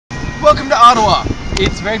Welcome to Ottawa.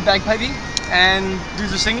 It's very bagpipey and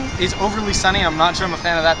dudes are singing. It's overly sunny. I'm not sure I'm a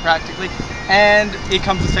fan of that practically. And it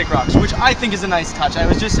comes with fake rocks, which I think is a nice touch. I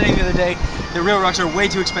was just saying the other day that real rocks are way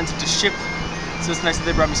too expensive to ship, so it's nice that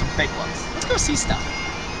they brought me some fake ones. Let's go see stuff.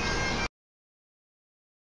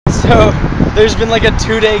 So there's been like a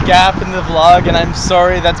 2-day gap in the vlog, and I'm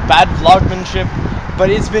sorry, that's bad vlogmanship, but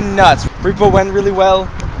it's been nuts. Repo went really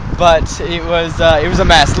well, but it was a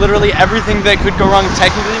mess. Literally everything that could go wrong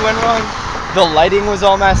technically went wrong. The lighting was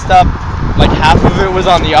all messed up. Like half of it was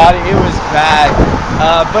on the audio. It was bad,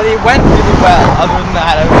 but it went really well. Other than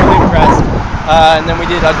that, I was really impressed. And then we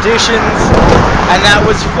did auditions, and that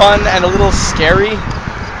was fun and a little scary.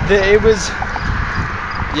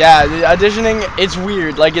 Yeah, the auditioning, it's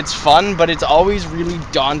weird. Like, it's fun, but it's always really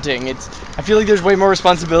daunting. I feel like there's way more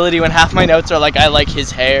responsibility when half my notes are like, I like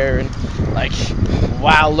his hair, and like,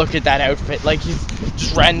 wow, look at that outfit. Like,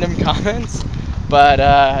 just random comments. But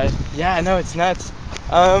yeah, no, it's nuts.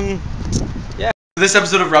 Yeah. This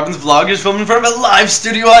episode of Robin's vlog is filmed in front of a live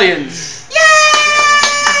studio audience. Yay!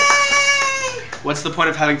 What's the point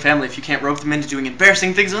of having family if you can't rope them into doing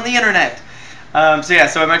embarrassing things on the internet?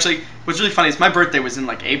 So I'm actually, what's really funny is my birthday was in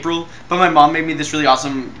like April, but my mom made me this really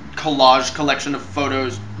awesome collage collection of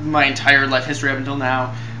photos, my entire life history up until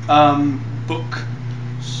now, book.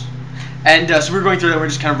 And so we were going through that, and we're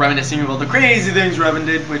just kind of reminiscing of all the crazy things Robin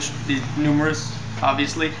did, which is numerous,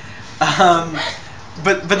 obviously.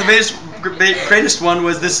 But the greatest one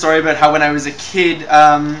was this story about how when I was a kid,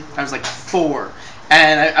 I was like 4,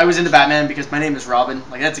 and I was into Batman because my name is Robin,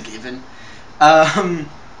 like that's a given.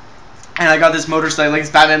 And I got this motorcycle, like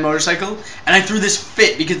this Batman motorcycle, and I threw this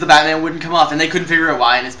fit because the Batman wouldn't come off, and they couldn't figure out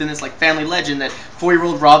why, and it's been this like family legend that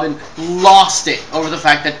 4-year-old Robin lost it over the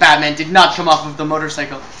fact that Batman did not come off of the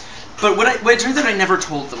motorcycle. But what it turns out I never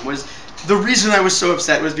told them was, the reason I was so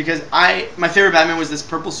upset was because my favorite Batman was this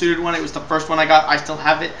purple suited one. It was the first one I got. I still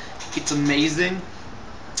have it. It's amazing.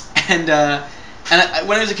 And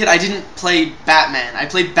when I was a kid, I didn't play Batman. I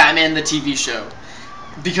played Batman the TV show.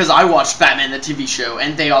 Because I watched Batman the TV show,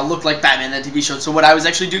 and they all looked like Batman the TV show. So what I was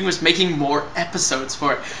actually doing was making more episodes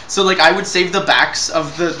for it. So like I would save the backs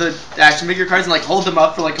of the action figure cards and like hold them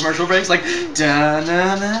up for like commercial breaks, like da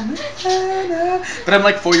na na na na. But I'm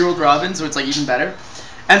like 4-year-old Robin, so it's like even better.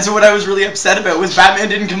 And so what I was really upset about was Batman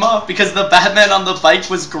didn't come off because the Batman on the bike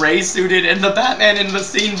was gray suited and the Batman in the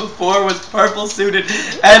scene before was purple suited,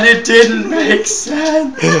 and it didn't make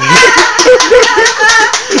sense.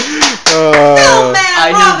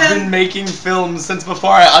 I have been making films since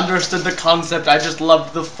before I understood the concept. I just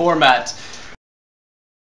loved the format.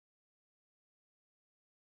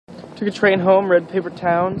 Took a train home, read paper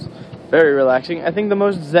towns. Very relaxing. I think the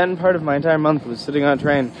most zen part of my entire month was sitting on a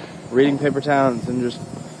train, reading paper towns, and just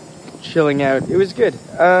chilling out. It was good.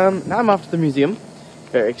 Now I'm off to the museum.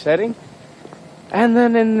 Very exciting. And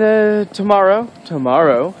then tomorrow,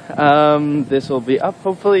 this will be up,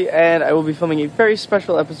 hopefully, and I will be filming a very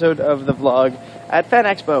special episode of the vlog at Fan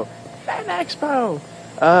Expo. Fan Expo!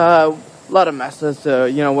 A lot of mess as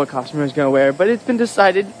to, you know, what costume I was going to wear, but it's been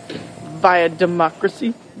decided via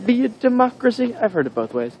democracy. I've heard it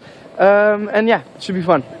both ways. And yeah, it should be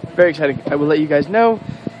fun. Very exciting. I will let you guys know.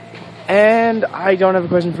 And I don't have a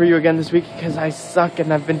question for you again this week because I suck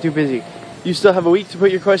and I've been too busy. You still have a week to put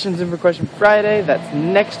your questions in for Question Friday. That's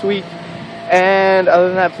next week. And other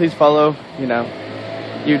than that, please follow, you know,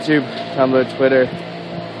 YouTube, Tumblr, Twitter,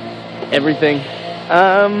 everything.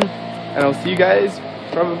 And I'll see you guys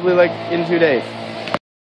probably like in 2 days.